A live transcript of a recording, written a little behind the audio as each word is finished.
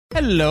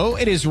Hello,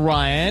 it is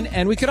Ryan,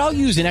 and we could all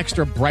use an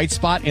extra bright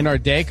spot in our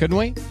day, couldn't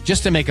we?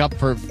 Just to make up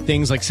for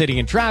things like sitting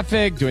in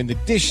traffic, doing the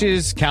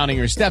dishes, counting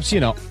your steps,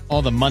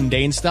 all the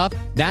mundane stuff.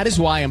 That is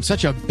why I'm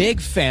such a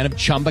big fan of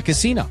Chumba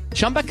Casino.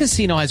 Chumba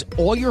Casino has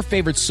all your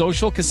favorite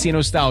social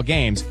casino-style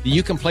games that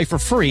you can play for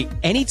free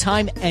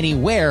anytime,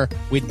 anywhere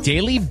with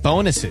daily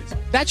bonuses.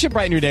 That should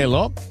brighten your day a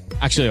little.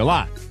 Actually, a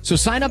lot. So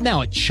sign up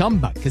now at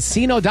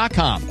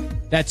ChumbaCasino.com.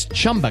 That's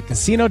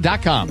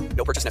ChumbaCasino.com.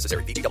 No purchase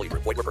necessary. VGW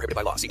Group. Void where prohibited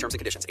by law. See terms and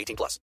conditions.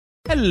 18+.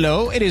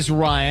 Hello, it is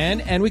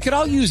Ryan, and we could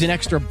all use an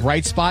extra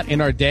bright spot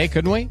in our day,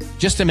 couldn't we?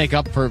 Just to make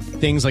up for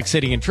things like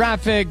sitting in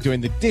traffic,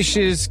 doing the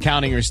dishes,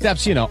 counting your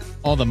steps,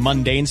 all the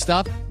mundane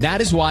stuff. That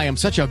is why I'm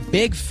such a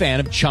big fan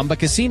of Chumba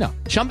Casino.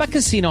 Chumba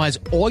Casino has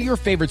all your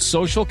favorite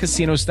social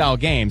casino-style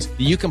games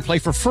that you can play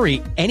for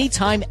free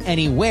anytime,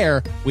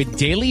 anywhere with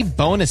daily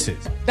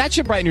bonuses. That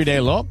should brighten your day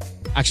a little.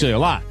 Actually, a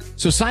lot.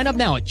 So sign up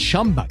now at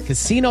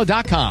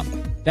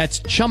ChumbaCasino.com.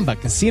 That's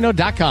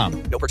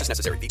ChumbaCasino.com. No purchase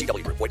necessary.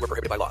 VGW Group. Void where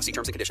prohibited by law. See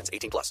terms and conditions.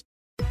 18+.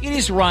 It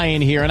is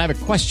Ryan here, and I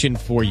have a question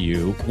for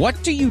you.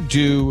 What do you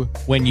do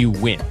when you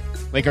win?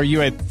 Like, are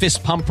you a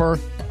fist pumper,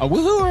 a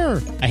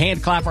woohooer, a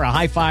hand clapper, a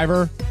high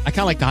fiver? I kind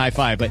of like the high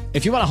five, but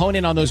if you want to hone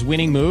in on those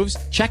winning moves,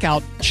 check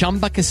out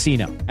Chumba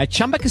Casino. At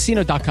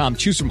ChumbaCasino.com,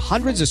 choose from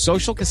hundreds of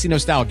social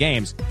casino-style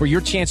games for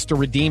your chance to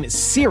redeem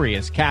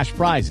serious cash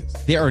prizes.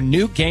 There are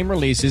new game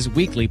releases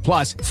weekly,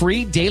 plus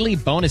free daily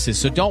bonuses,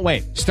 so don't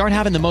wait. Start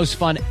having the most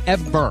fun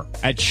ever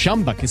at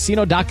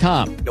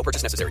ChumbaCasino.com. No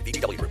purchase necessary.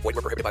 VGW Group. Void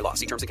where prohibited by law.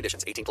 See terms and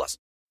conditions. 18+.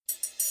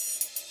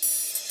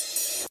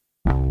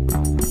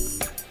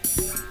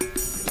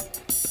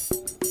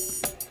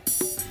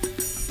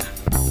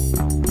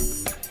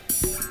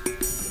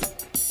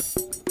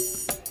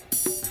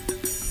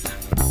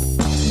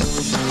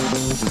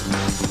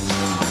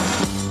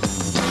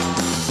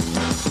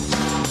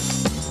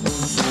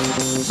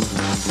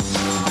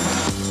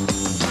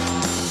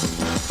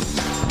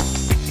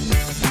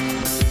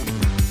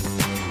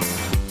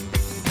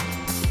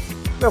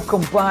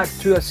 Welcome back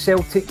to A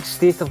Celtic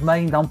State of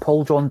Mind. I'm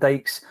Paul John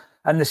Dykes,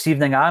 and this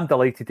evening I'm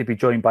delighted to be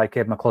joined by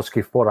Kev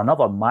McCluskey for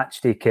another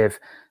match day. Kev,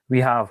 we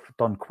have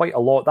done quite a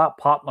lot. That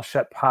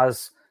partnership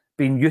has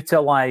been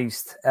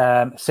utilised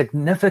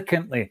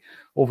significantly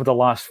over the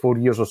last 4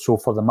 years or so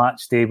for the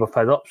match day. We've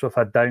had ups, we've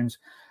had downs,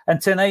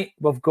 and tonight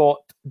we've got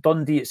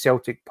Dundee at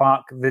Celtic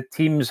Park. The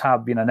teams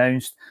have been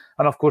announced,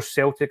 and of course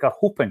Celtic are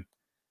hoping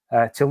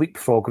to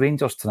leapfrog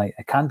Rangers tonight.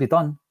 It can be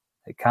done.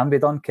 It can be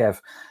done, Kev.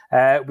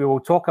 We will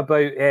talk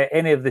about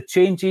any of the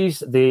changes,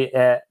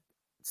 the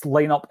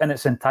lineup in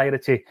its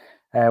entirety,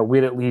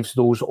 where it leaves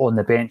those on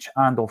the bench,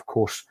 and of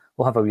course,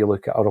 we'll have a wee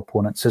look at our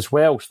opponents as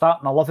well.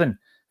 Starting 11,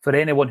 for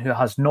anyone who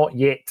has not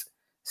yet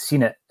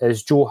seen it,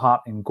 is Joe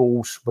Hart in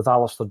goals with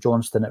Alistair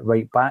Johnston at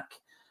right back.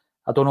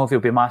 I don't know if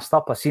he'll be masked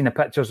up. I've seen the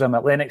pictures of him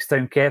at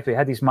Lennoxtown, Kev. He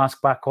had his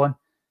mask back on.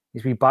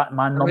 His wee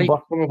Batman number.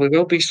 Probably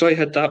will be. So I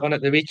had that on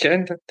at the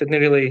weekend. Didn't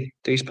really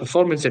do his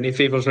performance any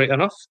favours right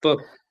enough, but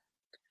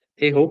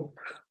hey-ho.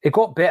 It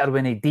got better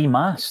when he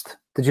demasked.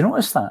 Did you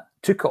notice that?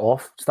 Took it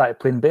off, started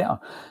playing better.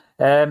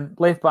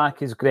 Left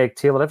back is Greg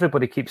Taylor.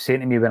 Everybody keeps saying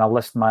to me when I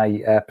list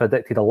my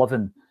predicted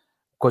 11,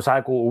 because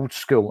I go old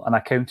school and I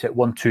count it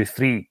 1, 2,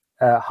 3,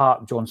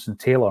 Hart, Johnson,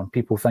 Taylor, and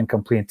people think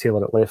I'm playing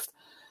Taylor at left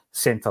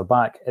centre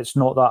back. It's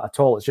not that at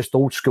all. It's just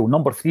old school.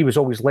 Number 3 was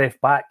always left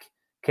back,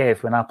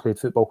 Kev, when I played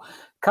football.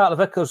 Carter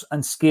Vickers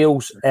and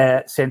Scales,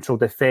 central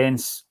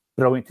defence.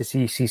 Brilliant to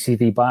see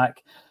CCV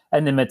back.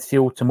 In the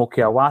midfield,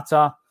 Tomoki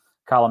Awata,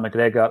 Callum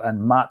McGregor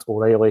and Matt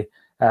O'Reilly.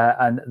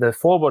 And the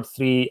forward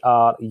 3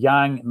 are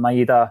Yang,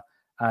 Maeda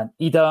and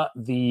Ida.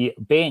 The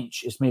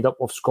bench is made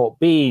up of Scott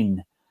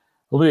Bain,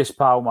 Lewis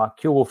Palmer,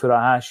 Kyogo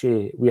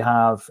Furuhashi. We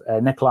have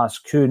Nicholas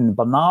Kuhn,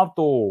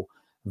 Bernardo,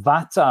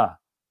 Vata,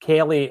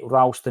 Kelly,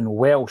 Ralston,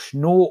 Welsh.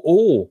 No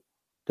O.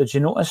 Did you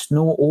notice?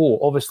 No O.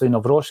 Obviously,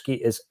 Nawrocki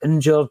is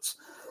injured.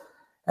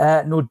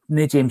 No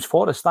James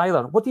Forrest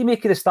either. What do you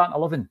make of the starting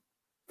 11,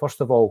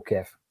 first of all,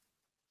 Kev?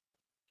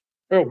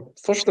 Well,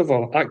 first of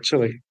all,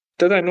 actually,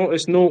 did I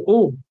notice no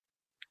O?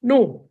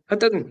 No, I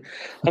didn't.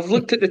 I've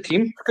looked at the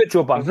team. Good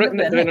job. I've written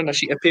it down on a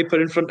sheet of paper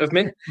in front of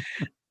me,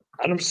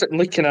 and I'm sitting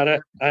looking at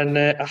it, and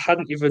I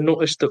hadn't even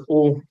noticed that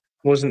O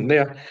wasn't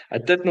there. I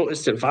did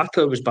notice that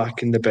Vata was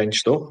back in the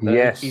bench, though.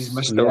 Yes. He's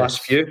missed the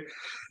last few.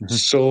 Mm-hmm.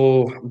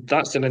 So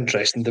that's an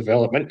interesting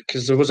development,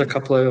 because there was a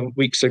couple of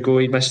weeks ago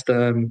he missed...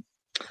 can't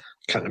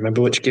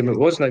remember which game it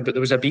was now, but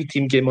there was a B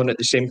team game on at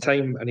the same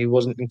time, and he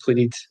wasn't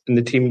included in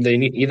the team they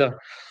need either.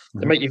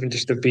 It might even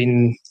just have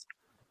been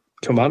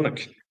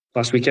Kilmarnock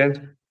last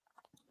weekend.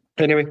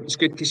 Anyway, it's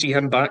good to see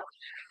him back.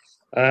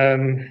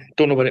 Don't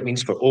know what it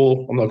means for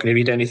O. I'm not going to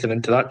read anything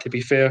into that, to be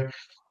fair.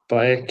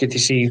 But good to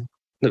see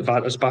that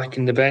Vata's back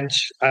in the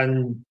bench.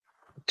 And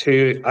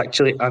to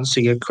actually answer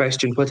your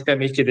question, what do I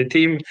make of the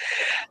team?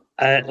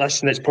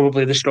 Listen, it's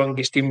probably the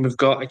strongest team we've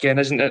got again,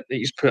 isn't it, that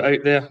he's put out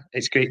there.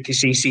 It's great to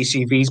see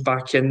CCV's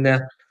back in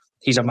there.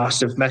 He's a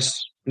massive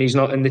miss when he's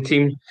not in the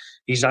team.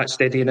 He's that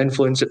steady and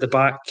influence at the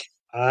back.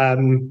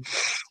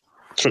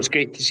 So it's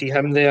great to see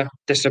him there.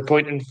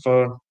 Disappointing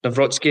for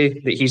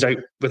Nawrocki that he's out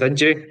with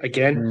injury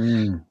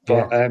again.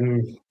 But,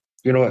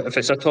 if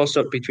it's a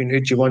toss-up between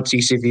who do you want,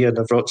 CCV or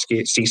Nawrocki,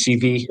 it's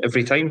CCV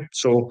every time.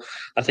 So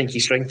I think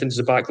he strengthens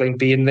the backline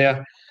being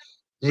there.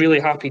 Really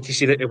happy to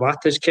see that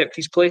Iwata's kept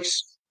his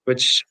place,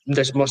 which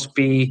this must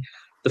be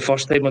the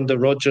first time under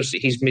Rodgers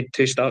that he's made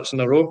 2 starts in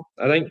a row,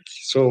 I think.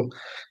 So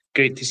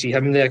great to see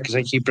him there because I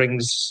think he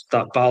brings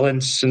that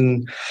balance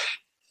and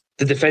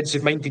the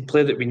defensive-minded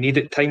play that we need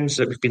at times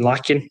that we've been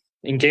lacking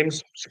in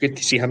games. It's good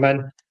to see him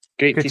in.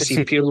 Great to see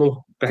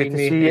Pirlo behind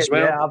me as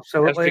well. Yeah,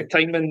 absolutely. Perfect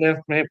timing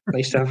there, mate.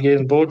 Nice to have you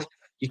on board.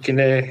 You can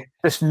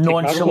just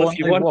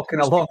nonchalantly walking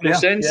along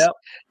there.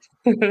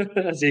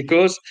 As he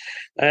goes.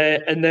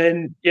 And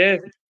then,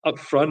 up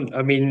front,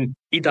 I mean,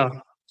 Ida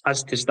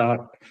has to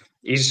start.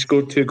 He's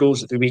scored 2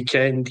 goals at the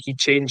weekend. He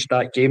changed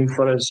that game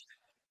for us.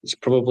 It's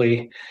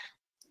probably,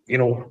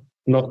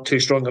 not too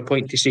strong a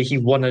point to say he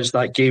won us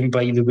that game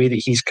by the way that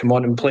he's come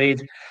on and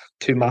played.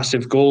 2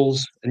 massive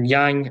goals. And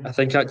Yang, I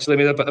think, actually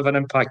made a bit of an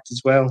impact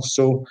as well.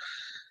 So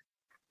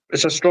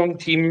it's a strong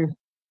team.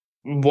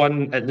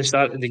 One at the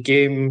start of the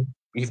game,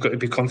 you've got to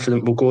be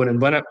confident we'll go in and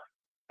win it.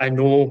 I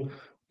know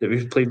that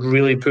we've played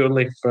really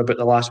poorly for about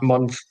the last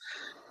month.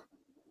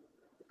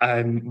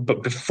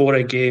 But before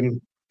a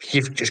game,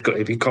 you've just got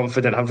to be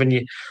confident, haven't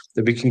you,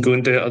 that we can go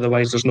and do it.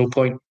 Otherwise, there's no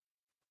point.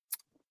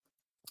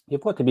 You've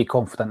got to be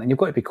confident, and you've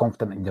got to be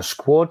confident in your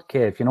squad,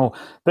 Kev.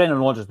 Brendan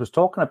Rodgers was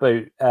talking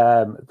about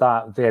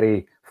that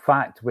very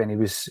fact when he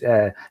was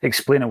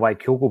explaining why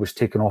Kyogo was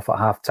taken off at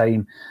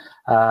half-time.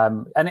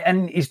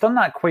 And he's done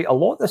that quite a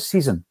lot this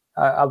season.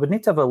 I would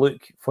need to have a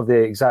look for the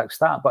exact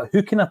stat, but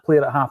who can a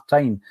player at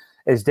half-time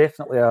is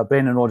definitely a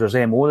Brendan Rodgers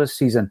MO this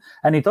season.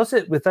 And he does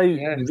it without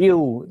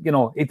real,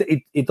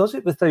 he does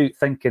it without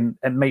thinking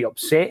it might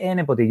upset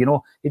anybody.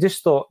 He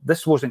just thought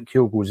this wasn't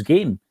Kyogo's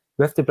game.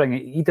 We have to bring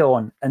Ida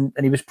on. And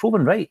he was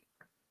proven right.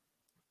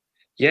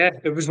 Yeah,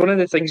 it was one of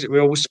the things that we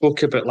always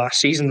spoke about last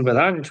season with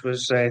Ange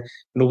was,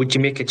 would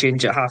you make a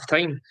change at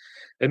half-time?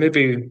 And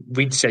maybe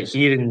we'd sit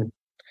here and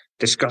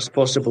discuss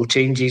possible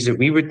changes that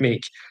we would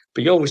make,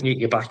 but you always need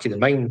to get back in the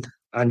mind.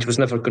 Ange was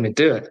never going to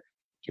do it.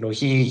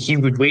 He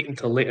would wait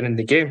until later in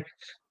the game.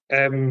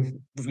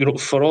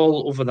 For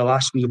all over the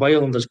last wee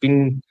while, and there's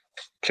been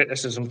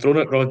criticism thrown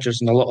at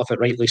Rodgers, and a lot of it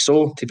rightly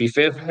so, to be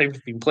fair, how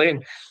he's been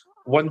playing.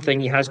 One thing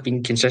he has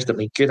been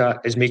consistently good at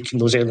is making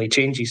those early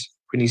changes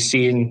when he's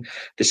seeing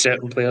the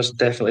certain players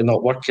definitely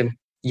not working.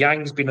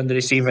 Yang's been on the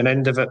receiving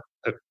end of it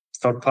at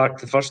Fir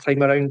Park the first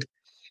time around.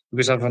 He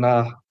was having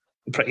a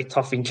pretty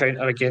tough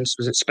encounter against,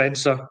 was it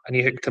Spencer? And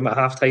he hooked him at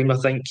half-time, I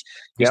think.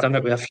 He's done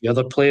it with a few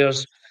other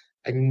players.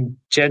 And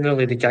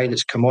generally, the guy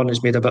that's come on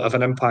has made a bit of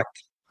an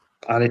impact.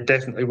 And it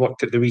definitely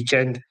worked at the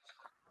weekend.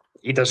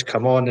 He does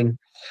come on, and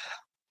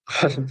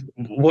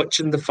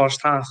watching the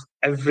first half,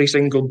 every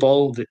single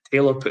ball that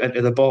Taylor put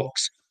into the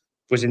box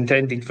was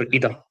intended for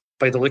Ida.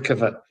 By the look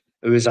of it,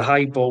 it was a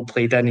high ball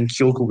played in, and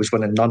Kyogo was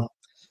winning none.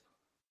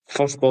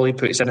 First ball he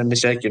puts in the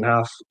second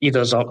half,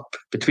 Ida's up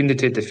between the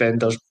 2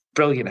 defenders,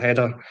 brilliant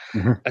header,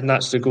 and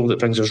that's the goal that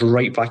brings us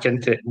right back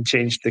into it and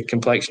changed the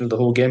complexion of the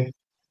whole game.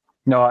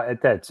 No,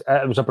 it did.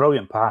 It was a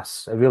brilliant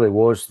pass. It really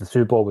was. The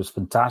through ball was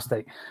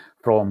fantastic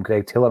from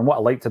Greg Taylor. And what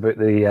I liked about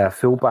the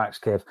fullbacks,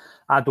 Kev,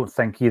 I don't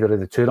think either of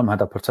the two of them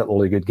had a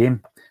particularly good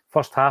game.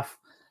 First half,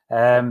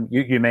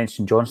 you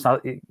mentioned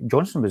Johnson.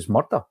 Johnson was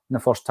murder in the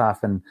first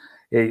half, and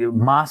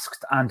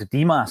masked and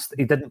demasked.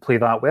 He didn't play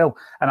that well.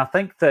 And I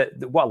think that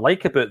what I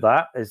like about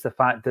that is the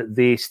fact that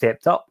they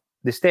stepped up.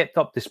 They stepped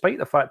up despite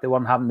the fact they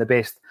weren't having the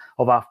best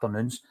of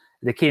afternoons.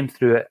 They came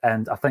through it,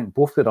 and I think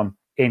both of them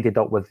ended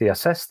up with the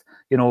assist.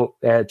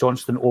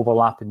 Johnston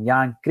overlapping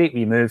Yang, great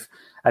wee move,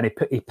 and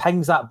he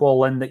pings that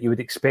ball in that you would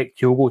expect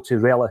Kyogo to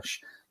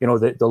relish.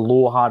 The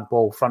low hard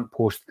ball front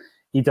post.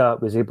 Ida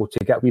was able to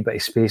get a wee bit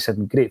of space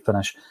and great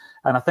finish.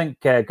 And I think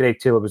Greg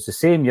Taylor was the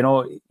same.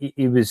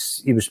 He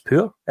was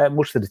poor.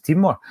 Most of the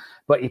team were,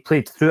 but he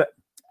played through it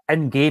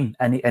in game,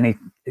 and he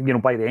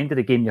by the end of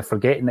the game, you're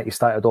forgetting that he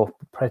started off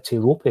pretty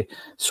ropey.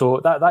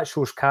 So that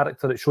shows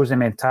character, it shows the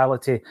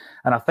mentality,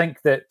 and I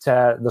think that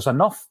there's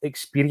enough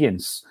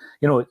experience.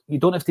 You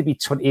don't have to be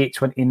 28,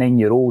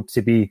 29-year-old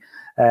to be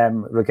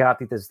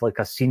regarded as like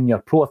a senior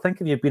pro. I think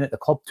if you've been at the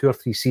club 2 or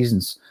 3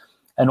 seasons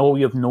and all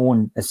you've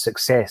known is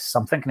success,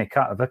 I'm thinking of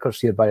Carter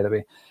Vickers here, by the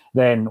way,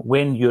 then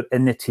when you're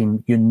in the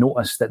team, you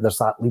notice that there's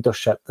that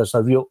leadership, there's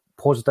a real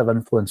positive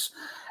influence.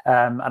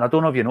 And I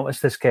don't know if you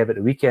noticed this, Kev, at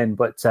the weekend,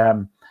 but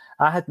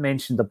I had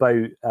mentioned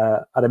about,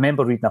 I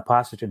remember reading a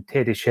passage in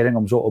Teddy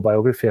Sheringham's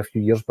autobiography a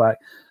few years back.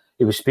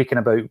 He was speaking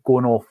about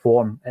going off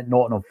form at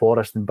Nottingham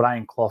Forest, and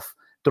Brian Clough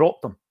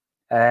dropped him.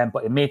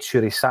 But he made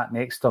sure he sat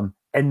next to him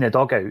in the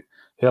dugout,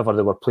 whoever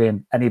they were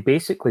playing. And he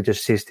basically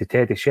just says to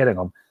Teddy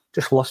Sheringham,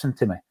 just listen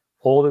to me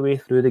all the way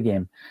through the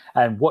game.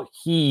 And what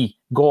he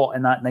got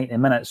in that 90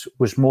 minutes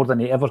was more than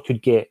he ever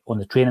could get on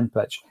the training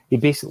pitch. He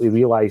basically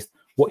realised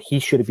what he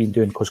should have been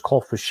doing, because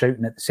Clough was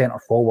shouting at the centre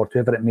forward,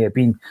 whoever it may have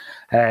been,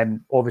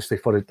 obviously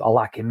for a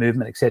lack of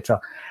movement,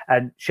 etc.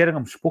 And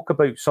Sheringham spoke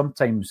about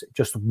sometimes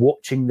just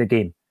watching the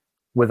game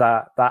with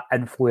that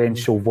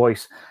influential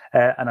voice.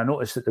 And I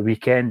noticed at the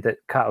weekend that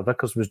Carter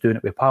Vickers was doing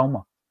it with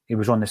Palmer. He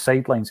was on the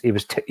sidelines. He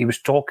was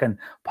talking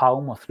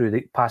Palmer through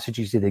the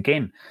passages of the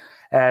game.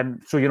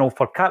 So,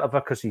 for Carter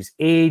Vickers, his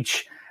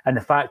age and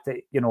the fact that,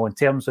 in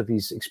terms of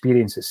his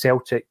experience at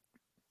Celtic,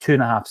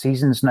 2.5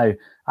 seasons now,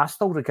 I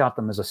still regard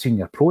him as a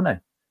senior pro now,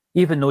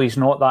 even though he's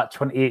not that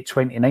 28,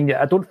 29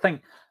 yet. I don't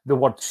think the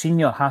word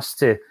senior has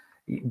to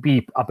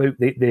be about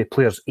the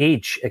player's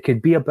age. It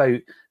could be about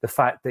the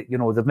fact that,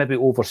 they've maybe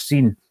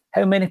overseen.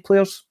 How many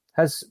players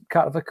has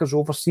Carter Vickers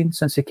overseen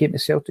since he came to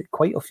Celtic?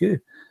 Quite a few.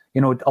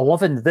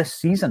 11 this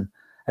season.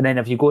 And then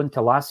if you go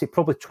into last year,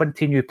 probably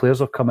 20 new players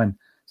have come in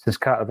since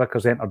Carter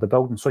Vickers entered the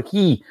building. So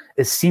he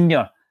is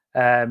senior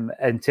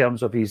in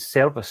terms of his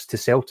service to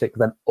Celtic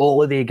than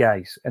all of the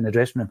guys in the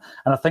dressing room.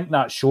 And I think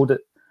that showed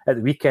it at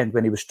the weekend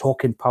when he was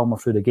talking Palmer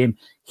through the game.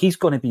 He's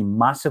going to be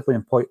massively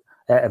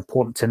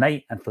important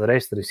tonight and for the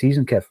rest of the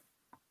season, Kev.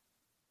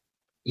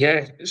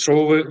 Yeah,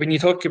 so when you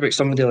talk about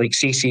somebody like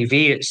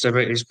CCV, it's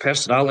about his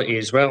personality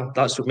as well.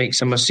 That's what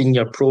makes him a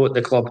senior pro at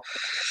the club.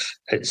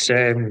 It's,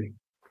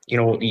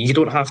 you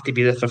don't have to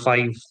be there for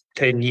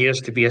 5-10 years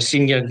to be a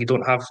senior. You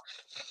don't have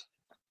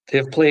to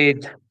have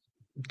played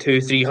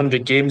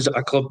 200-300 games at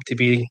a club to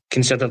be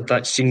considered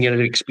that senior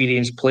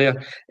experienced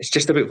player. It's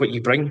just about what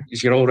you bring,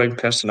 is your all-round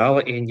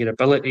personality and your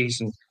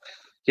abilities, and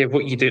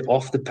what you do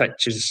off the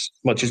pitch as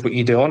much as what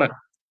you do on it.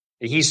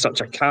 He's such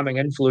a calming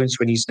influence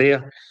when he's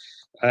there.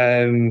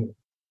 That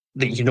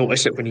you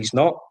notice it when he's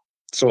not.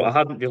 So I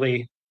hadn't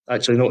really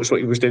actually noticed what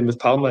he was doing with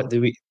Palmer at the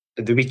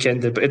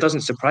weekend, but it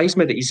doesn't surprise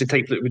me that he's the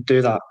type that would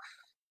do that,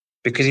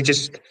 because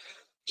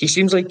he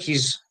seems like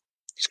he's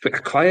quite a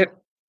quiet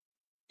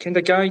kind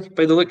of guy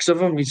by the looks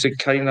of him. He's a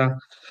kind of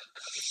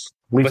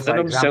within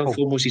himself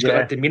almost. He's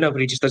got a demeanour where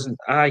he just doesn't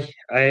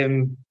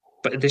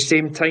but at the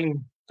same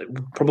time,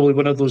 probably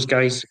one of those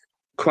guys,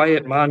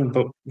 quiet man,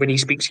 but when he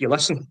speaks you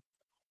listen,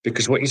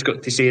 because what he's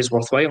got to say is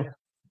worthwhile.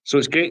 So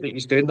it's great that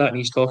he's doing that and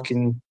he's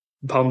talking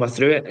Palmer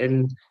through it,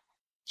 and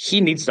he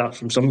needs that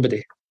from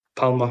somebody,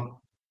 Palmer,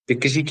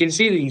 because you can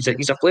see that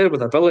he's a player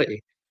with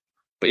ability,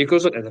 but he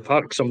goes into the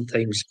park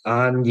sometimes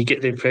and you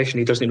get the impression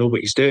he doesn't know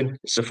what he's doing.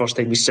 It's the first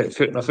time he's set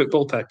foot on a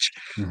football pitch.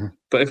 Mm-hmm.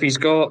 But if he's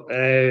got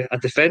a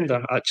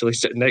defender actually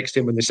sitting next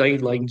to him on the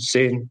sidelines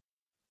saying,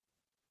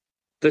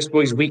 this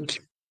boy's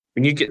weak,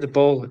 when you get the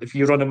ball, if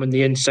you run him on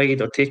the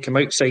inside or take him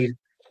outside,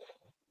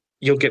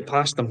 you'll get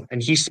past them,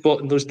 and he's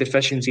spotting those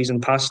deficiencies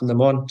and passing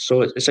them on.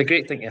 So it's a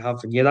great thing to have,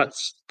 and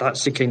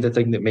that's the kind of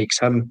thing that makes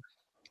him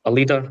a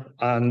leader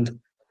and,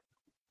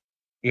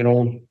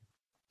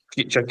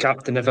 future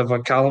captain if ever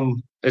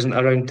Callum isn't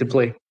around to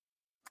play.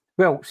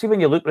 Well, see, when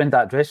you look around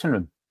that dressing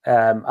room,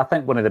 I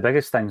think one of the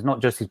biggest things,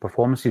 not just his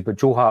performances, but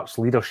Joe Hart's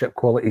leadership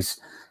qualities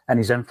and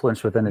his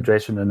influence within the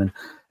dressing room. And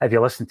if you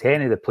listen to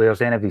any of the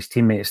players, any of his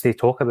teammates, they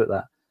talk about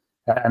that.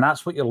 And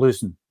that's what you're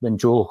losing when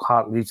Joe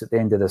Hart leaves at the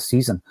end of this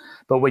season.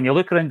 But when you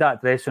look around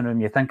that dressing room,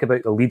 you think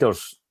about the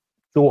leaders.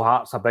 Joe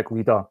Hart's a big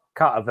leader.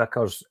 Carter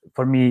Vickers,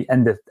 for me,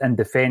 in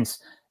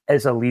defence,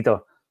 is a leader.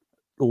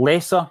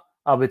 Lesser,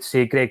 I would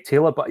say, Greg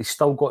Taylor, but he's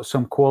still got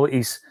some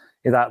qualities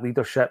of that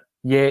leadership.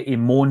 Yeah, he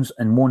moans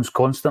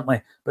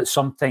constantly, but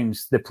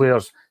sometimes the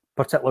players,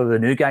 particularly the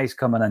new guys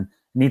coming in,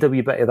 need a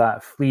wee bit of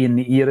that flea in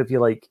the ear, if you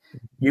like.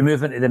 You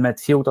move into the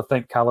midfield, I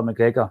think Callum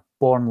McGregor,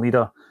 born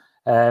leader.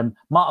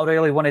 Matt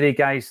O'Reilly, one of the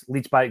guys,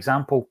 leads by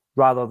example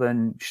rather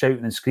than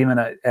shouting and screaming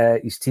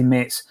at his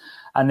teammates.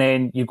 And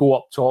then you go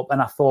up top,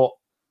 and I thought,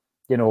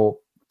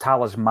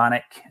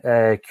 talismanic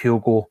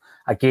Kyogo,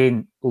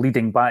 again,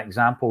 leading by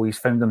example. He's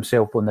found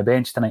himself on the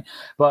bench tonight.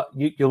 But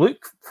you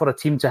look for a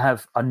team to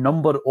have a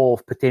number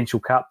of potential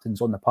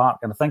captains on the park.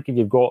 And I think if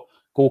you've got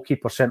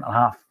goalkeeper,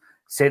 centre-half,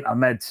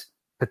 centre-mid,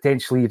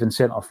 potentially even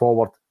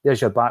centre-forward,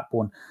 there's your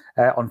backbone.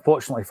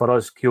 Unfortunately for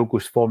us,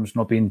 Kyogo's form's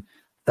not been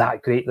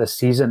that great this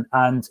season,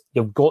 and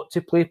you've got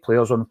to play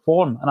players on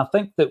form. And I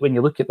think that when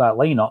you look at that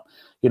lineup,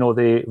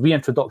 the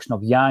reintroduction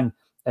of Yang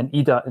and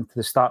Ida into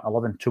the starting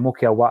 11,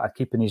 Tomoki Awata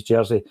keeping his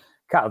jersey,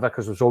 Carter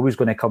Vickers was always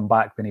going to come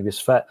back when he was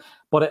fit.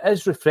 But it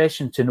is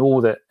refreshing to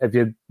know that if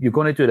you're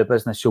going to do the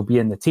business, you'll be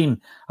in the team.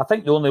 I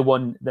think the only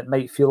one that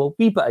might feel a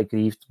wee bit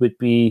aggrieved would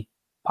be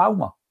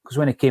Palmer, because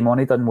when he came on,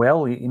 he done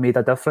well, he made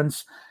a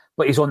difference,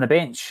 but he's on the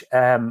bench,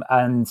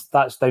 and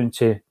that's down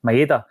to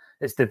Maeda.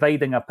 It's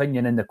dividing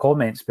opinion in the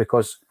comments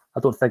because I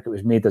don't think it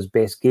was Maeda's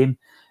best game.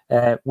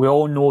 We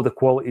all know the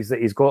qualities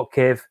that he's got,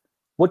 Kev.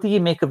 What do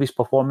you make of his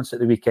performance at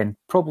the weekend?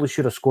 Probably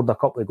should have scored a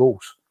couple of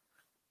goals.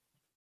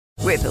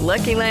 With the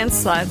Lucky Land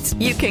Slots,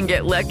 you can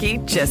get lucky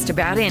just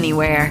about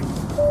anywhere.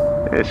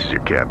 This is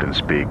your captain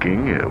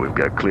speaking. We've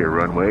got clear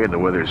runway and the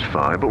weather's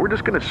fine, but we're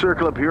just going to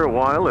circle up here a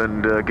while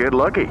and get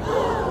lucky.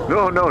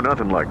 No,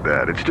 nothing like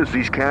that. It's just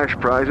these cash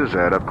prizes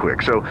add up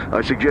quick. So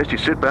I suggest you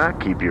sit back,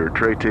 keep your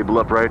tray table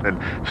upright, and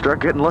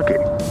start getting lucky.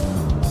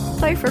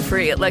 Play for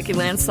free at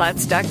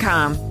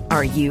LuckyLandSlots.com.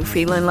 Are you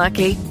feeling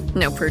lucky?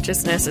 No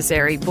purchase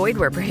necessary. Void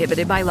where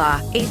prohibited by law.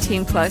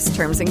 18+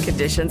 terms and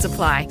conditions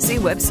apply. See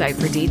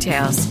website for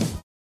details.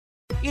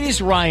 It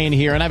is Ryan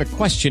here, and I have a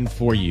question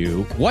for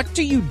you. What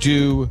do you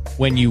do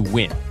when you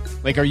win?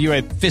 Like, are you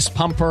a fist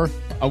pumper,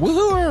 a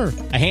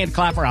woohooer, a hand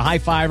clapper, a high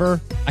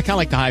fiver? I kind of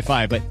like the high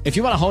five, but if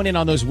you want to hone in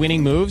on those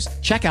winning moves,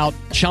 check out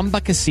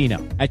Chumba Casino.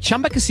 At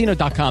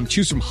ChumbaCasino.com,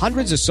 choose from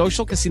hundreds of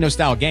social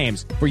casino-style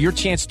games for your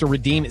chance to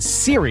redeem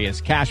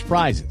serious cash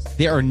prizes.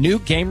 There are new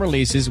game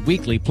releases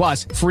weekly,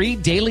 plus free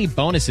daily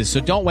bonuses. So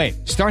don't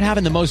wait. Start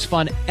having the most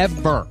fun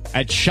ever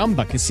at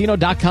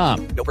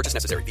ChumbaCasino.com. No purchase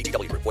necessary.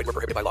 VGW Group. Void where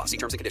prohibited by law. See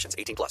terms and conditions.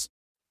 18+.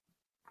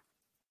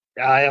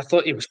 I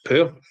thought he was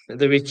poor at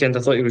the weekend. I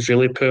thought he was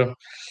really poor.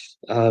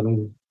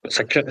 It's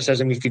a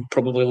criticism you could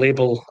probably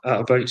label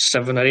at about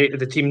 7 or 8 of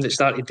the team that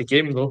started the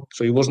game, though.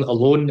 So he wasn't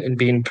alone in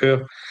being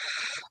poor.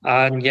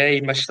 And yeah, he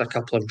missed a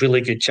couple of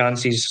really good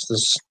chances.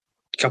 There's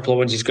a couple of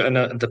ones he's got in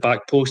at the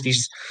back post.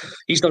 He's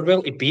done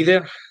well to be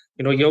there.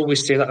 You know, you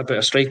always say that about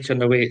a striker in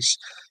the way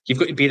you've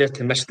got to be there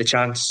to miss the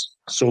chance.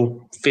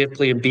 So fair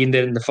play in being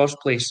there in the first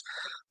place.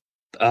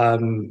 But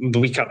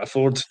we can't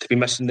afford to be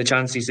missing the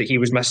chances that he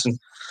was missing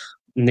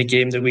in the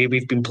game the way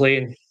we've been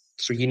playing.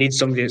 So you need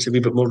somebody that's a wee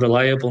bit more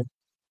reliable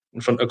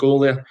in front of goal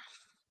there.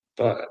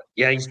 But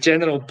yeah, his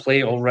general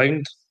play all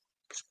round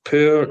was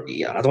poor.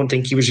 Yeah, I don't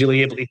think he was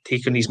really able to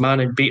take on his man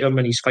and beat him,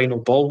 and his final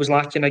ball was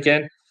lacking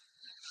again.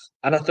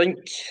 And I think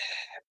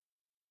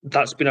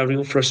that's been a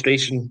real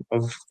frustration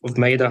of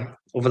Maida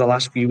over the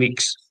last few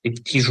weeks.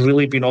 He's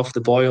really been off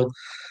the boil.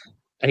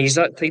 And he's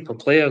that type of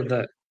player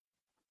that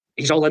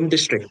he's all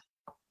industry.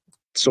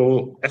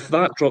 So if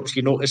that drops,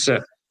 you notice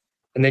it.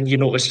 And then you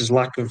notice his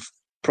lack of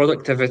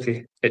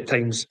productivity at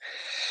times.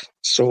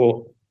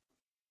 So,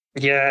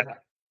 yeah,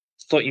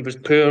 thought he was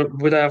poor.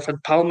 Would I have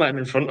had Palma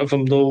in front of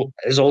him, though,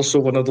 is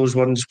also one of those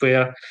ones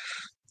where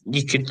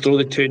you could throw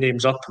the two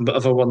names up and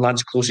whatever one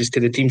lands closest to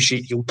the team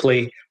sheet, you'll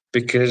play.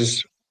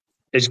 Because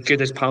as good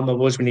as Palma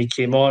was when he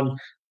came on,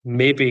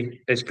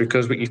 maybe it's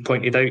because what you've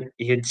pointed out,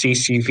 he had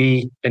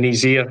CCV in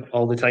his ear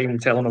all the time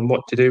telling him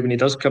what to do when he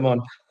does come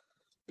on.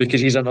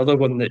 Because he's another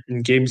one that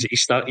in games that he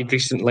started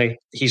recently,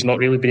 he's not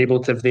really been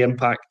able to have the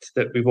impact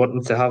that we want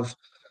him to have.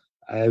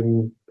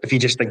 If you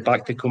just think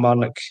back to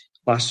Kilmarnock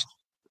last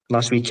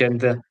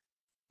weekend, there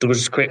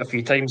was quite a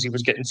few times he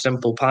was getting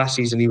simple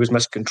passes and he was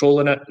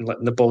miscontrolling it and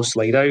letting the ball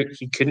slide out.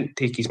 He couldn't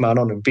take his man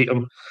on and beat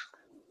him.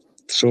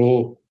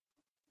 So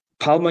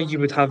Palma you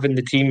would have in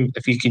the team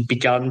if you could be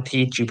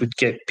guaranteed you would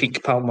get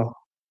peak Palma,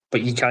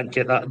 but you can't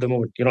get that at the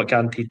moment. You're not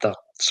guaranteed that.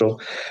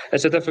 So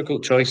it's a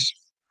difficult choice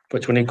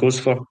which one he goes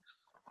for.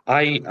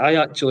 I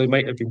actually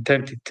might have been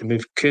tempted to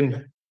move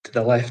Kuhn to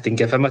the left and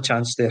give him a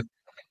chance there,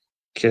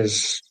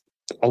 because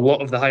a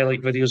lot of the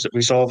highlight videos that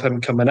we saw of him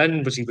coming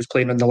in was he was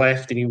playing on the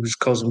left and he was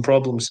causing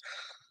problems.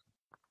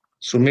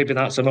 So maybe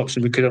that's an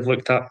option we could have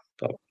looked at.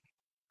 But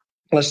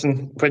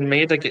listen, when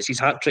Maida gets his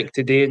hat-trick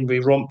today and we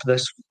romp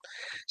this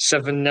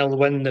 7-0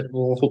 win that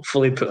will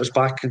hopefully put us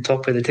back on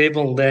top of the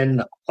table,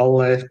 then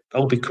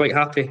I'll be quite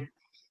happy.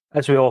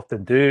 As we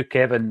often do,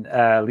 Kevin,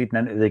 leading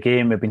into the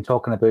game, we've been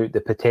talking about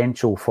the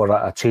potential for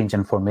a change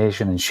in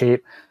formation and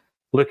shape.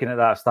 Looking at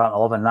that starting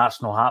 11,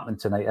 that's not happening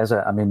tonight, is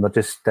it? I mean, we're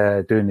just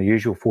doing the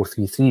usual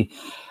 4-3-3.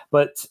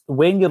 But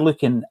when you're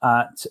looking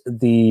at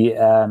the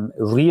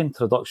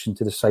reintroduction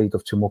to the side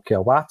of Tumoki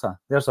Awata,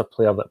 there's a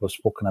player that we've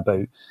spoken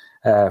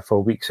about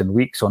for weeks and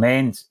weeks on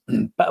end.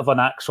 Bit of an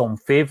Acsom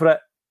favourite.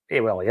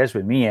 Well, he is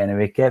with me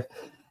anyway, Kev.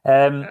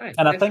 And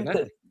I think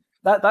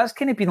that's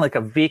kind of been like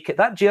a vacant.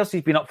 That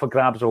jersey's been up for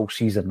grabs all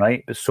season,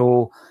 right? But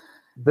so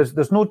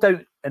there's no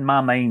doubt in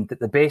my mind that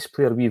the best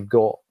player we've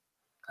got,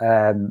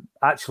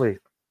 actually,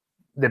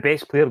 the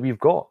best player we've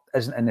got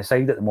isn't in the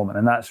side at the moment,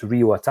 and that's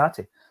Rio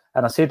Atati.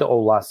 And I said it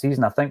all last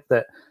season. I think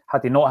that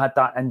had he not had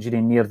that injury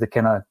near the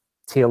kind of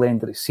tail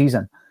end of the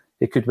season,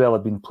 he could well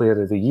have been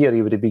Player of the Year.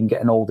 He would have been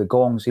getting all the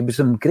gongs. He was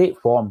in great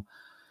form.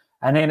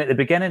 And then at the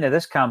beginning of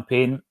this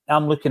campaign,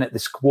 I'm looking at the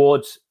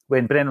squads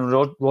when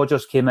Brendan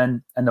Rodgers came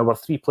in, and there were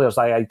 3 players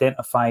I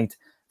identified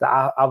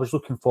that I was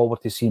looking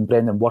forward to seeing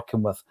Brendan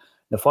working with.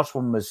 The first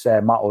one was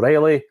Matt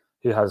O'Reilly,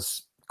 who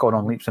has gone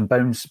on leaps and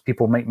bounds.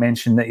 People might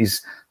mention that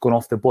he's gone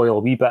off the boil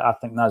a wee bit. I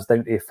think that's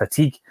down to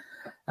fatigue.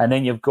 And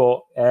then you've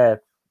got Lil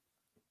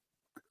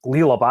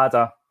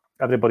Abada.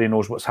 Everybody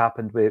knows what's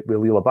happened with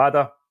Lil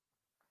Abada.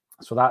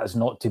 So that is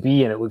not to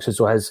be, and it looks as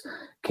though his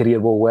career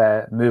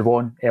will move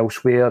on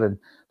elsewhere, and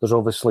there's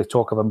obviously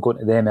talk of him going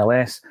to the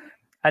MLS.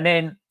 And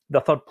then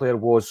the third player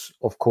was,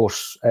 of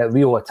course,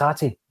 Rio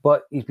Atati,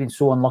 but he's been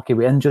so unlucky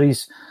with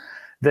injuries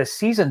this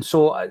season.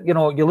 So, you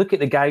look at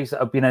the guys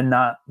that have been in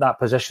that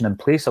position in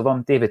place of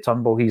him. David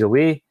Turnbull, he's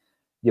away.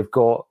 You've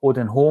got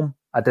Odin Holm.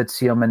 I did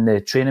see him in the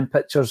training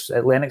pictures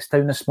at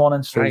Lennoxtown this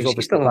morning. So he's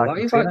obviously still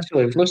alive,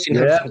 actually. We've not seen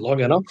him for long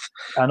enough.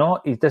 I know,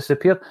 he's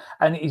disappeared.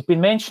 And he's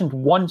been mentioned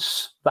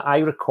once that I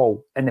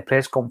recall in the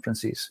press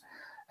conferences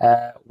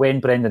when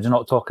Brendan's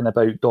not talking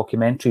about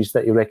documentaries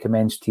that he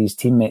recommends to his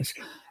teammates.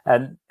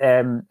 And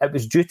it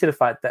was due to the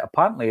fact that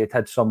apparently he'd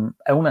had some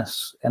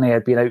illness and he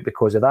had been out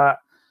because of that.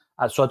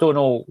 So I don't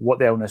know what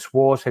the illness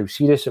was, how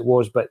serious it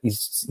was, but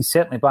he's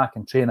certainly back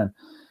in training.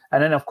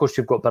 And then, of course,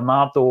 you've got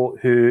Bernardo,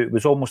 who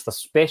was almost a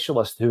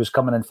specialist who was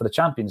coming in for the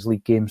Champions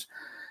League games.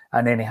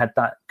 And then he had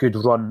that good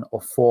run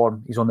of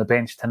form. He's on the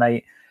bench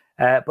tonight.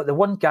 But the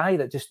one guy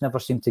that just never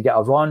seemed to get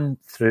a run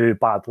through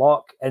bad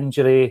luck,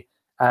 injury,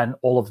 and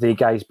all of the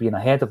guys being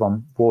ahead of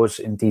him was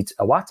indeed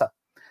Iwata.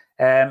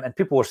 And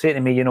people were saying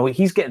to me,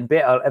 he's getting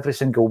better every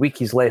single week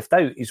he's left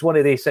out. He's one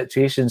of these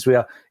situations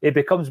where he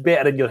becomes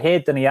better in your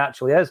head than he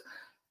actually is.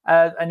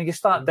 And you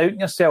start doubting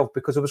yourself,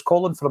 because I was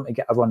calling for him to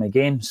get a run of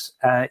games.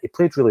 He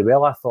played really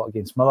well, I thought,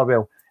 against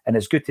Motherwell. And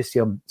it's good to see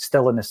him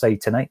still in the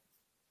side tonight.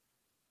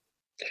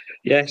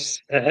 Yes,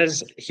 it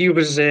is. He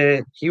was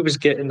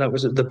getting, that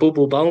was the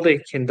Bobo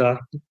Balde kind of,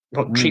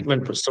 not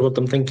treatment, what's the word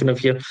I'm thinking of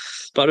here.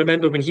 But I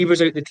remember when he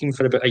was out the team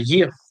for about a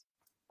year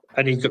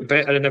and he got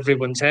better in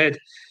everyone's head.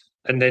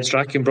 And then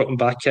Strachan brought him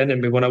back in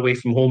and we won away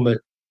from home at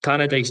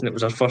Tannadice, and it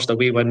was our first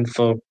away win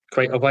for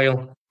quite a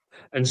while.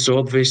 And so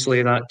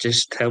obviously that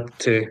just helped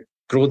to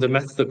grow the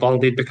myth that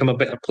Balde had become a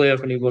better player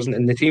when he wasn't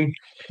in the team.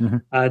 Mm-hmm.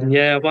 And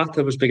yeah,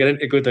 Iwata was beginning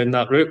to go down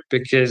that route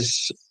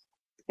because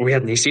we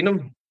hadn't seen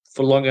him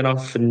for long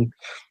enough. And,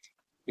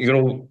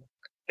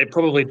 it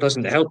probably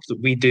doesn't help that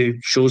we do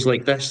shows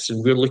like this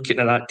and we're looking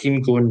at that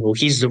team going, well,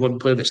 he's the one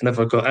player that's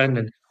never got in.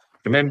 And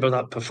remember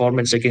that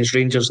performance against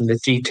Rangers in the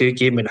 3-2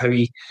 game and how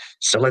he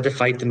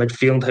solidified the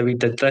midfield, how he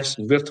did this,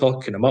 and we're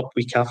talking him up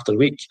week after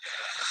week.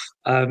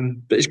 But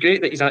it's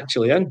great that he's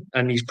actually in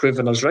and he's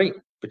proven us right,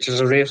 which is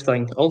a rare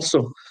thing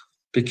also,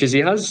 because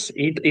he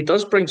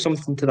does bring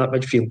something to that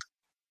midfield.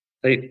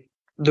 Like,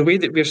 the way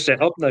that we're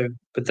set up now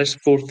with this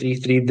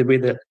 4-3-3, the way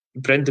that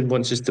Brendan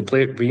wants us to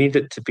play it, we need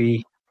it to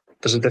be,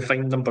 there's a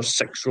defined number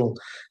 6 role.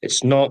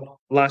 It's not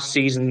last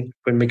season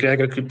when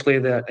McGregor could play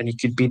there and he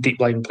could be deep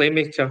line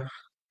playmaker.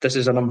 This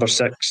is a number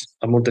 6,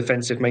 a more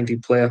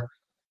defensive-minded player.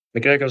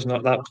 McGregor's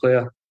not that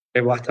player.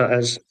 Iwata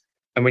is.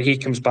 And when he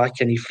comes back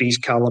and he frees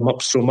Callum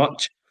up so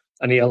much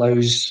and he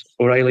allows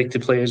O'Reilly to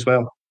play as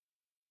well.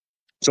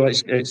 So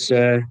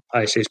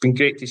it's been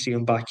great to see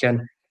him back in,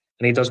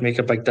 and he does make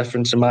a big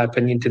difference, in my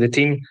opinion, to the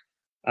team.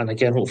 And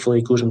again, hopefully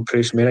he goes and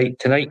proves me right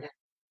tonight.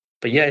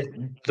 But yeah,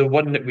 the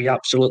one that we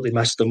absolutely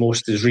missed the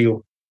most is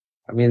Rio.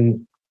 I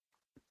mean,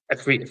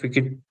 if we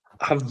could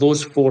have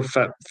those 4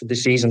 fit for the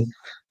season,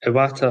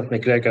 Iwata,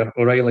 McGregor,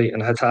 O'Reilly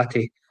and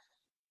Hatate,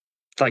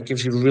 that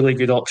gives you really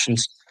good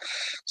options.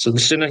 So the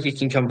sooner he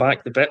can come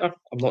back, the better.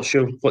 I'm not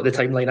sure what the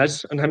timeline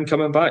is on him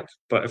coming back,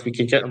 but if we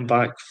could get him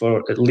back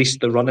for at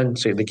least the run-in,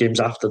 say the games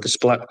after the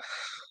split,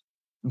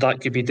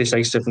 that could be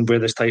decisive in where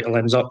this title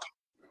ends up.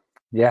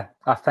 Yeah,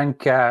 I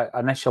think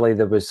initially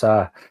there was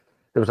a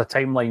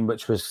timeline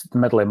which was the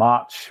middle of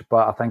March,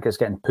 but I think it's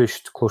getting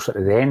pushed closer to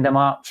the end of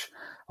March.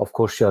 Of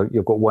course,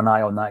 you've got one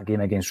eye on that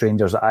game against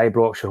Rangers at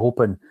Ibrox. You're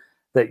hoping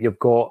that you've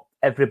got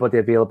everybody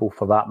available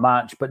for that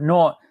match, but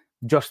not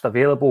just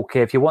available,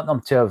 Kev. You want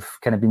them to have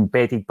kind of been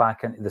bedded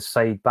back into the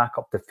side, back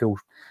up to full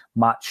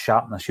match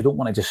sharpness. You don't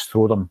want to just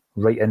throw them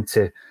right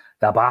into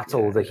the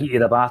battle, the heat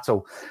of the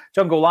battle.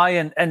 Jungle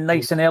Lion in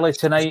nice and early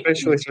tonight.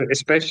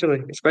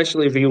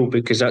 Especially Rio,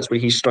 because that's where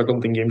he's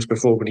struggled in games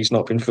before when he's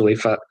not been fully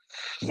fit.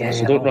 Yeah,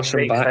 so don't rush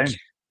him back.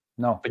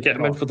 No, but get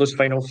him in for those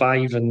final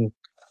 5 and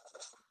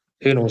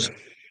who knows.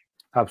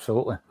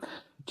 Absolutely.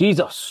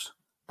 Jesus,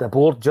 the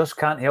board just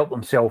can't help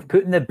themselves,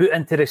 putting the boot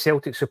into the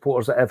Celtic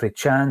supporters at every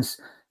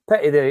chance.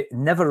 Pity they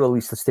never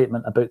released a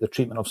statement about the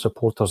treatment of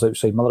supporters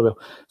outside Motherwell.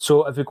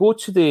 So if we go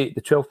to the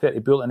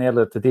 12:30 bulletin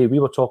earlier today, we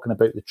were talking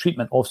about the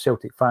treatment of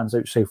Celtic fans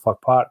outside Fir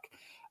Park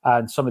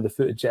and some of the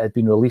footage that had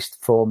been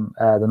released from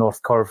the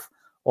North Curve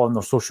on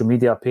their social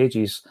media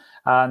pages.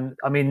 And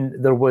I mean,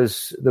 there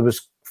was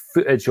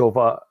footage of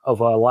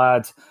a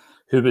lad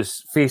who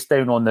was face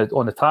down on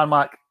the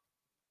tarmac,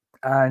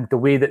 and the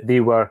way that they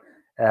were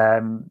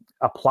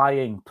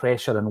applying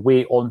pressure and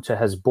weight onto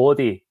his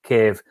body,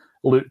 Kev,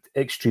 looked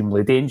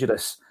extremely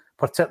dangerous,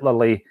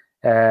 particularly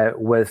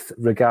with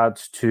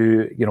regards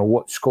to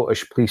what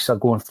Scottish police are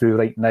going through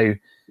right now,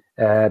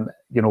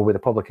 with the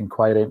public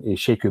inquiry into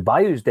Sheku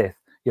Bayou's death,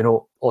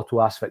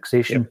 auto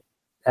asphyxiation,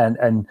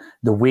 and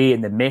the way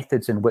and the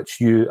methods in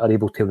which you are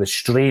able to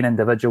restrain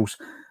individuals,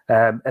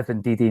 if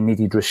indeed they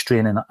needed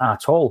restraining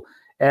at all.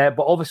 But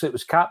obviously it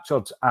was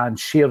captured and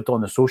shared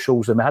on the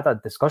socials, and we had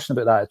a discussion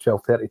about that at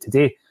 12:30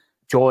 today.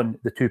 John,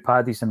 the two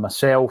Paddies, and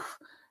myself.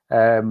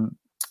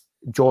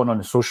 John on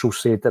the social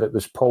said that it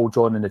was Paul,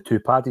 John, and the two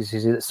Paddies. He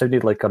said it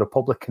sounded like a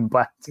Republican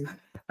band.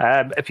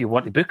 If you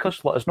want to book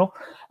us, let us know.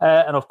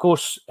 And of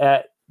course,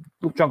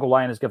 Jungle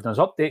Lion has given us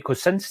an update,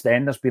 because since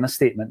then there's been a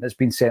statement that's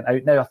been sent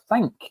out. Now, I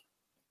think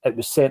it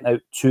was sent out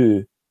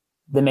to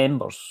the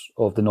members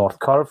of the North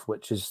Curve,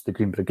 which is the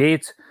Green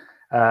Brigade,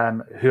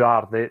 who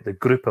are the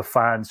group of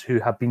fans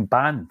who have been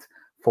banned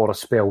for a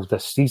spell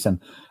this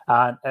season.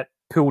 And it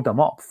pulled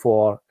them up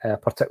for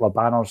particular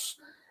banners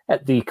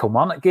at the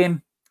Kilmarnock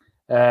game,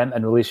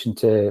 in relation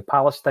to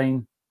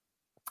Palestine,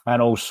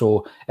 and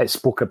also it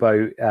spoke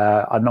about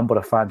a number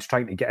of fans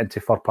trying to get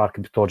into Fir Park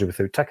and Pittodrie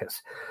without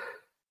tickets.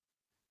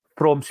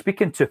 From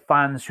speaking to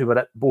fans who were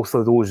at both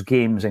of those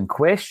games in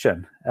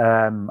question,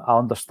 I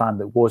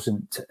understand it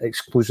wasn't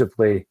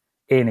exclusively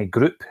any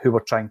group who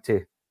were trying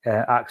to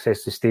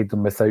access the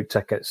stadium without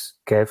tickets,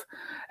 Kev.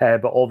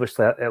 But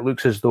obviously, it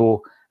looks as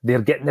though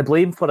they're getting the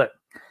blame for it.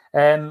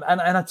 And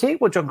I take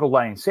what Jungle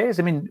Lion says.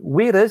 I mean,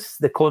 where is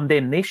the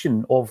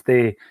condemnation of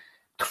the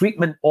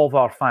treatment of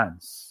our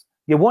fans?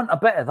 You want a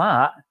bit of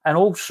that, and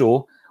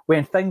also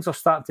when things are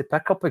starting to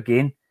pick up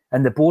again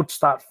and the board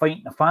start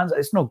fighting the fans,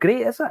 it's not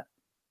great, is it?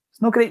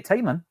 It's not great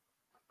timing.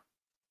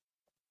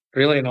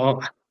 Really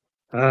not.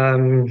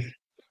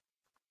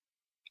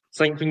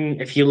 Thinking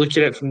if you look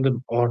at it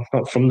or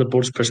not from the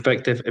board's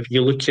perspective, if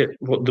you look at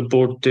what the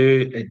board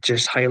do, it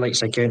just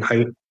highlights again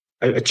how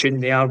out of tune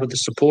they are with the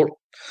support,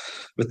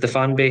 with the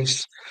fan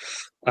base.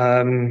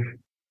 I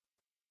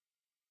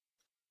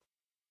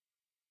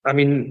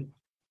mean,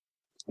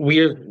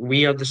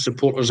 we are the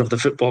supporters of the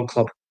football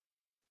club.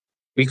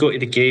 We go to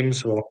the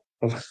games. The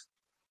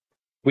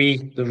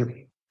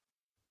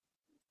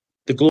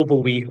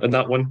global we on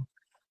that one,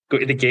 go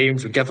to the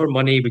games. We give our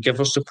money. We give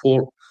our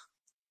support.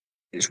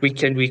 It's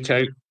week in, week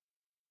out.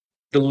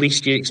 The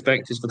least you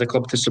expect is for the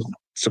club to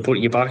support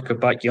you back or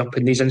back you up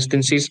in these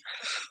instances.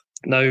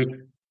 Now,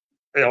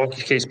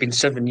 okay, it's been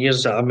 7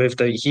 years that I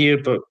moved out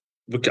here, but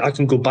I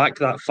can go back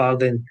that far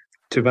then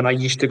to when I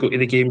used to go to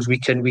the games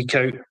week in, week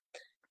out,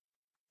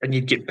 and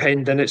you'd get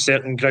penned in at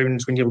certain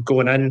grounds when you were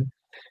going in.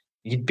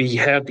 You'd be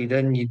herded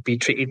in, you'd be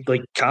treated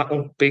like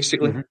cattle,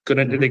 basically, going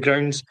into the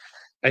grounds.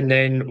 And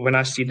then when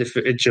I see the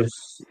footage of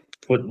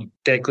what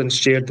Declan's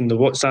shared in the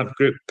WhatsApp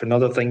group and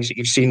other things that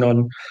you've seen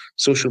on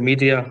social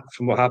media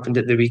from what happened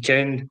at the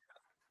weekend,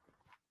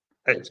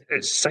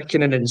 it's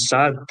sickening and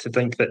sad to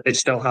think that it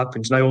still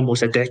happens now,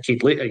 almost a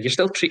decade later. You're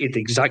still treated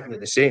exactly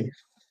the same.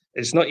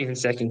 It's not even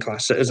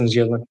second-class citizens.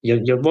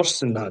 You're worse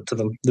than that to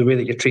them, the way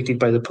that you're treated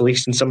by the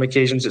police on some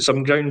occasions at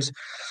some grounds.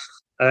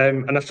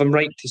 And if I'm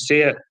right to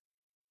say it,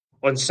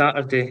 on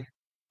Sunday,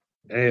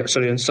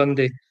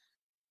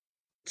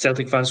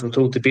 Celtic fans were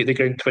told to be at the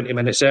ground 20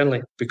 minutes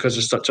early because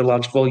there's such a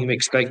large volume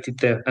expected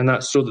there. And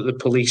that's so that the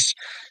police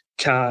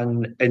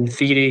can, in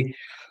theory,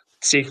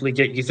 safely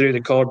get you through the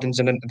cordons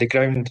and into the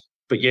ground,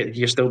 but yet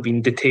you're still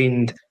being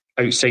detained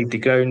outside the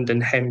ground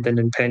and hemmed in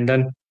and penned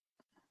in.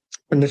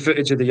 And the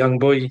footage of the young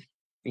boy,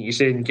 you're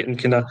saying, getting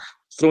kind of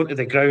thrown to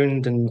the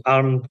ground and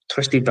arm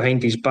twisted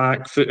behind his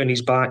back, foot on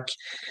his back.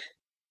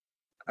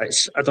 I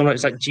don't know,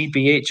 it's like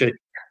GBH,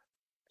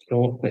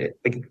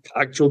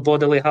 actual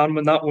bodily harm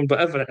in that one,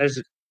 whatever it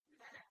is.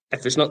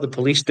 If it's not the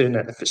police doing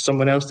it, if it's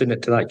someone else doing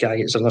it to that guy,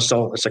 it's an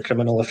assault, it's a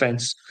criminal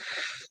offence.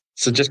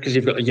 So just because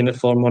you've got a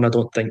uniform on, I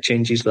don't think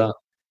changes that.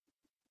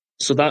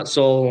 So that's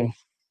all,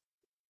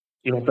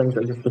 things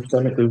that are just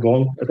systemically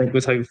wrong, I think,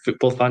 with how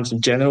football fans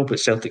in general, but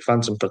Celtic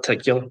fans in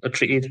particular, are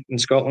treated in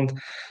Scotland.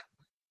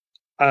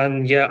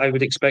 And yeah, I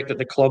would expect that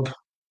the club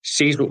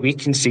sees what we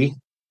can see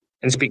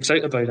and speaks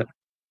out about it.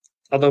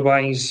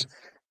 Otherwise,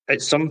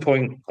 at some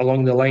point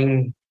along the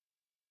line,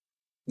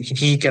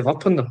 you give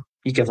up on them.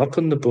 You give up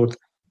on the board.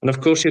 And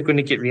of course, you're going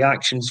to get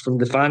reactions from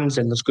the fans,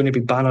 and there's going to be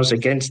banners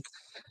against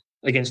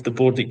the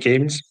board at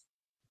games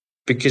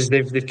because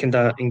they've kind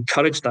of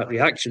encouraged that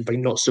reaction by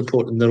not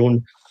supporting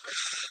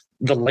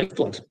their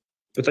lifeblood.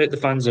 Without the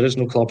fans, there is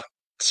no club.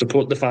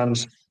 Support the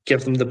fans,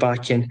 give them the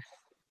backing.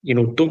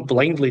 Don't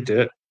blindly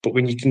do it, but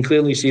when you can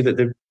clearly see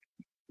that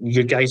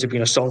your guys have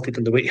been assaulted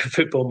on the way to a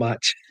football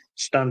match,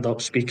 stand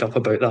up, speak up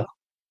about that.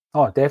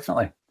 Oh,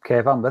 definitely.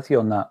 Kev, I'm with you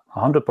on that,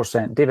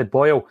 100%. David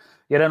Boyle,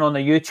 you're in on the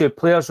YouTube.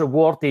 Players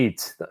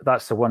rewarded.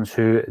 That's the ones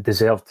who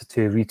deserved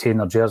to retain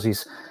their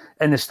jerseys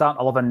in the start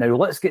 11. Now,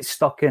 let's get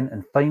stuck in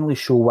and finally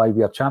show why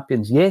we are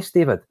champions. Yes,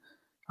 David,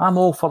 I'm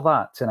all for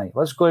that tonight.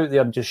 Let's go out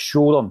there and just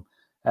show them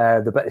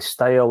the bit of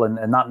style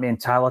and that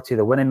mentality,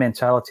 the winning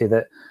mentality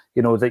that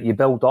you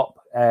build up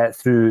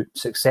through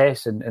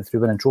success and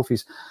through winning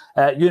trophies.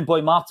 Ewan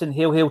Boy Martin,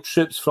 hail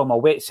troops from a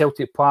wet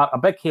Celtic Park. A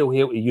big hail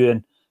to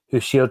Ewan, who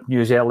shared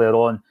news earlier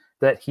on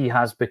that he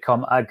has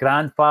become a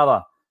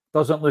grandfather.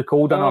 Doesn't look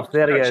old enough.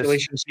 There he is.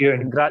 Congratulations, Ewan.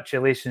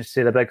 Congratulations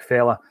to the big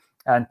fella.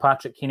 And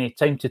Patrick Heaney,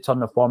 time to turn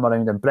the form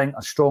around and bring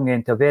a strong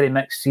end to a very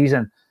mixed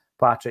season.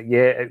 Patrick, yeah,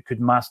 it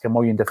could mask a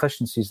million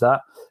deficiencies,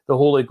 that. The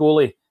holy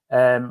goalie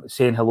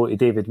saying hello to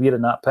David Weir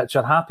in that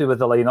picture. Happy with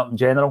the lineup in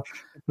general.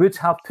 Would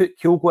have put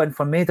Kyogo in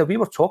for Maida. We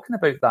were talking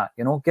about that,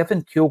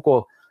 giving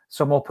Kyogo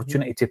some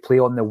opportunity to play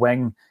on the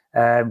wing,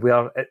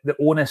 where the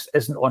onus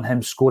isn't on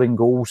him scoring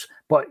goals,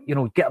 but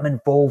get him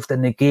involved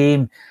in the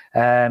game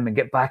and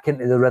get back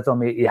into the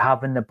rhythm of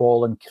having the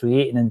ball and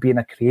creating and being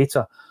a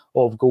creator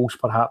of goals.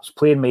 Perhaps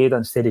playing Maida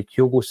instead of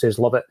Kyogo, says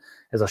love it,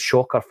 is a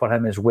shocker for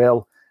him as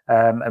well.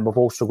 And we've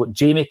also got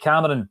Jamie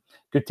Cameron.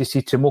 Good to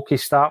see Tomoki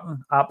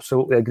starting.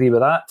 Absolutely agree with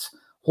that.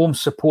 Home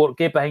support,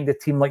 get behind the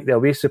team like the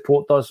away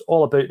support does.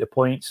 All about the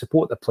point.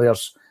 Support the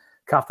players.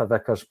 Carter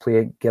Vickers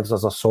playing gives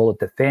us a solid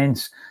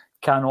defence.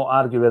 Cannot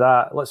argue with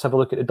that. Let's have a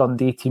look at the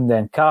Dundee team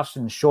then.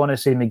 Carson,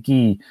 Shaughnessy,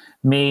 McGee,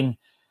 Main,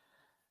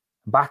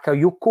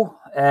 Bakayoko,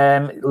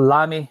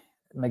 Lamy,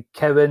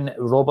 McCowan,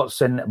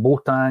 Robertson,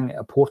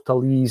 Boateng,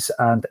 Portalese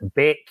and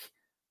Beck.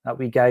 That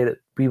wee guy that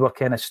we were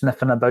kind of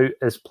sniffing about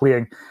is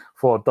playing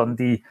for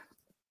Dundee.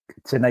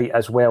 tonight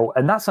as well.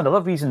 And that's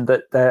another reason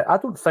that I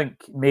don't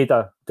think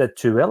Maida did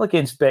too well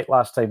against Beck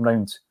last time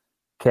round,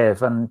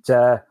 Kev. And,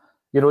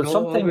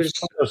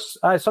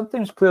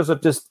 sometimes players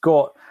have just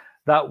got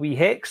that wee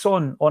hex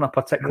on a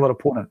particular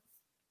opponent.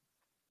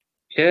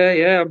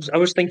 Yeah. I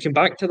was thinking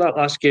back to that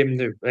last game.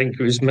 I think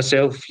it was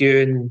myself, you,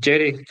 and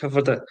Jerry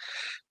covered it.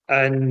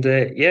 And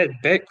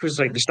Beck was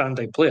like the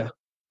standout player,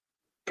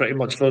 pretty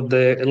much for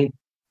the.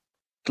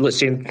 Let's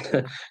say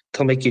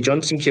Tomiki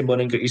Johnson came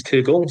on and got his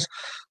 2 goals,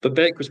 but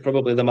Beck was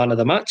probably the man of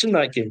the match in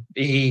that game.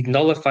 He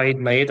nullified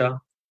Maeda,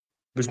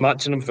 was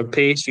matching him for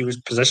pace. He was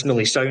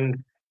positionally sound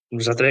and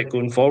was a threat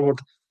going forward.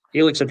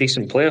 He looks a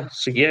decent player.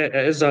 So yeah, it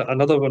is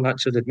another one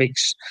actually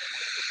that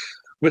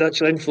would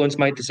actually influence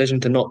my decision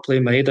to not play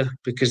Maeda,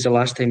 because the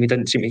last time he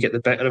didn't seem to get the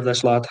better of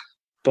this lad.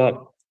 But,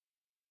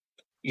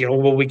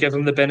 will we give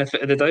him the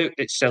benefit of the doubt?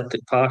 It's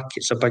Celtic Park,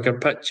 it's a bigger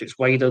pitch, it's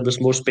wider,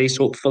 there's more space,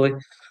 hopefully,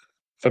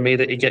 for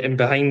Maeda to get in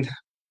behind.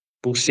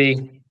 We'll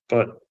see.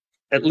 But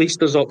at least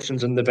there's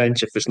options on the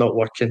bench if it's not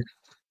working.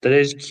 There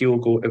is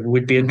Kyogo. It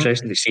would be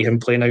interesting to see him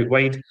playing out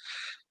wide,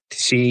 to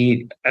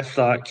see if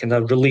that kind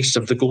of release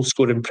of the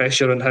goal-scoring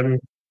pressure on him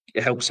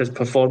helps his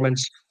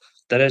performance.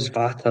 There is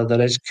Vata,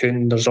 there is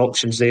Kuhn, there's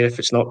options there if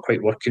it's not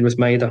quite working with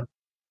Maeda.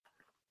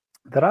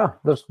 There are.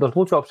 There's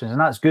loads of options, and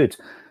that's good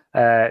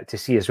to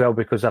see as well,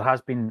 because there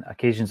has been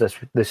occasions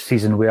this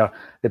season where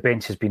the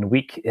bench has been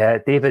weak.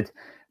 David,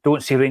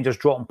 don't see Rangers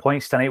dropping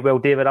points tonight. Well,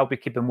 David, I'll be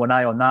keeping one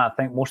eye on that. I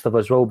think most of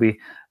us will be.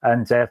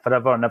 And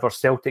forever and ever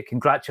Celtic.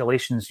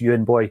 Congratulations, you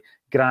and boy,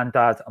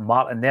 Grandad and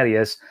Martin. There he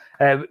is.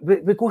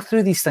 We go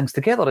through these things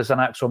together as an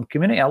Acsom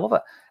community. I love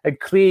it. And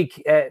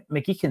Craig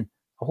McGeechan,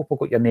 I hope I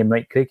got your name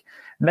right, Craig.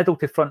 Middle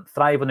to front,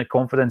 thrive on the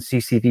confidence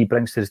CCV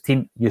brings to his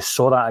team. You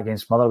saw that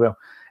against Motherwell.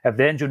 If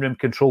the engine room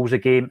controls the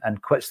game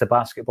and quits the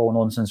basketball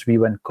nonsense, we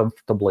win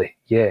comfortably.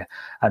 Yeah.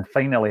 And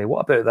finally,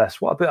 what about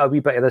this? What about a wee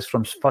bit of this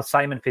from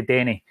Simon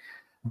Fideni?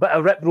 Bit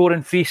of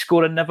rip-roaring,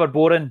 free-scoring, never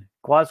boring.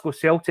 Glasgow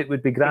Celtic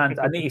would be grand.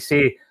 I need to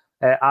say,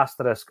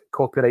 asterisk,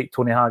 copyright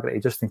Tony Haggerty,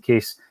 just in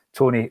case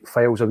Tony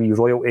files a wee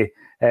royalty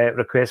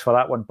request for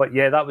that one. But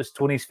yeah, that was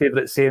Tony's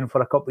favourite saying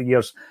for a couple of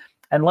years.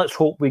 And let's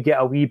hope we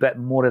get a wee bit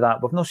more of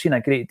that. We've not seen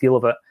a great deal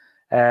of it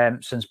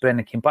since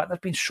Brendan came back. There's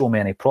been so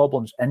many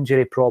problems,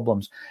 injury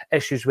problems,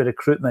 issues with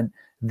recruitment,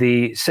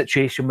 the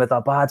situation with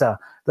Abada.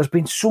 There's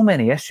been so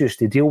many issues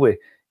to deal with,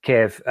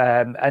 Kev.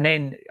 And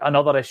then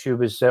another issue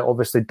was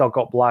obviously dug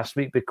up last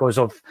week because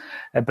of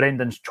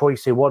Brendan's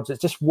choice of words.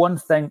 It's just one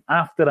thing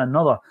after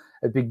another.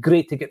 It'd be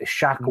great to get the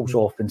shackles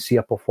off and see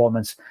a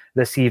performance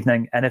this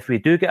evening. And if we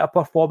do get a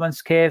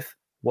performance, Kev,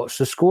 what's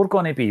the score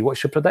going to be?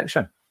 What's your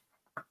prediction?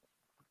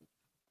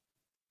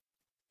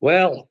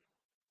 Well,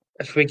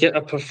 if we get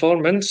a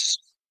performance,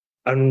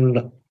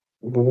 and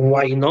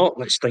why not?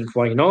 Let's think,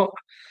 why not?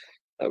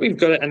 We've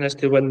got it in us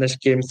to win this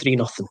game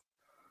 3-0.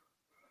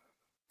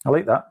 I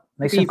like that.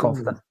 Nice and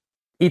confident.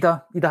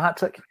 Ida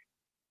hat-trick?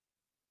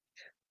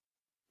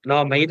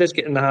 No, Maida's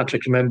getting the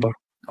hat-trick, remember.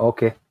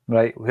 Okay,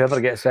 right.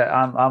 Whoever gets it,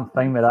 I'm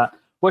fine with that.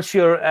 What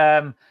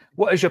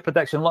is your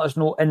prediction? Let us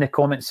know in the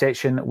comment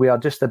section. We are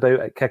just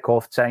about at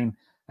kick-off time.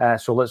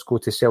 So let's go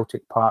to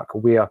Celtic Park,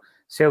 where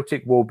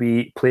Celtic will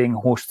be playing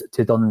host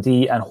to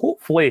Dundee, and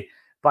hopefully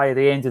by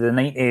the end of the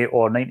 90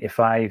 or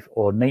 95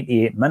 or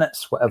 98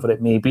 minutes, whatever it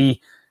may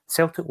be,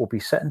 Celtic will be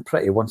sitting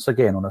pretty once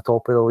again on the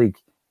top of the league.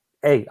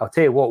 Hey, I'll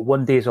tell you what,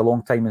 one day is a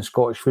long time in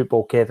Scottish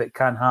football, Kev. It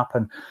can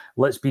happen.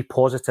 Let's be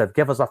positive.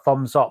 Give us a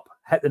thumbs up.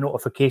 Hit the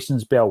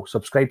notifications bell.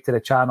 Subscribe to the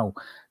channel.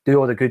 Do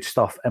all the good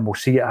stuff, and we'll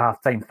see you at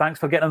half-time. Thanks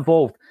for getting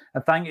involved.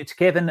 And thank you to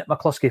Kevin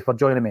McCluskey for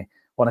joining me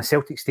on A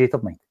Celtic State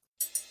of Mind.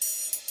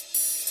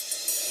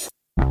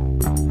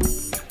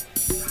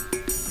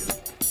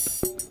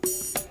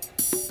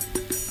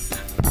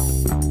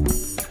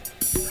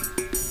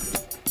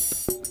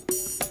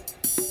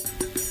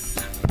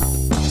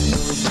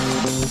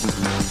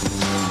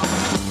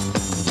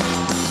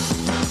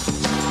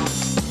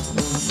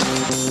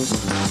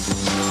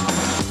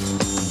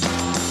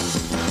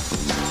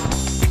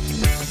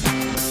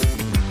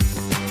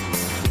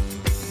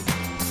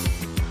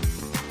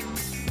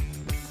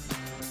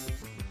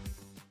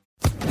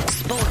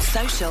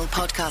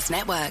 Podcast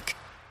Network.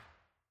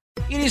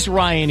 It is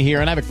Ryan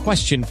here, and I have a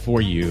question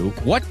for you.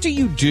 What do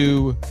you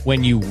do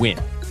when you win?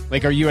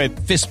 Like, are you a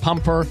fist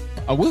pumper,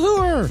 a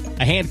woohooer,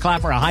 a hand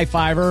clapper, a high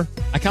fiver?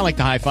 I kind of like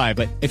the high five,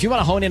 but if you want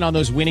to hone in on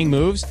those winning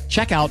moves,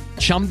 check out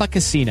Chumba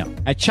Casino.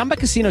 At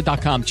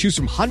ChumbaCasino.com, choose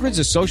from hundreds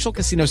of social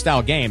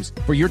casino-style games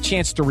for your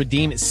chance to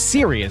redeem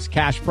serious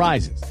cash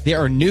prizes. There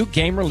are new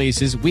game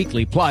releases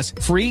weekly, plus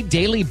free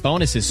daily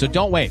bonuses. So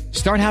don't wait.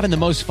 Start having the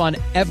most fun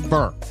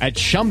ever at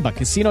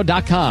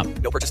ChumbaCasino.com.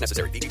 No purchase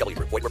necessary. VGW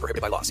Group. Void where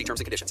prohibited by law. See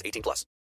terms and conditions. 18+.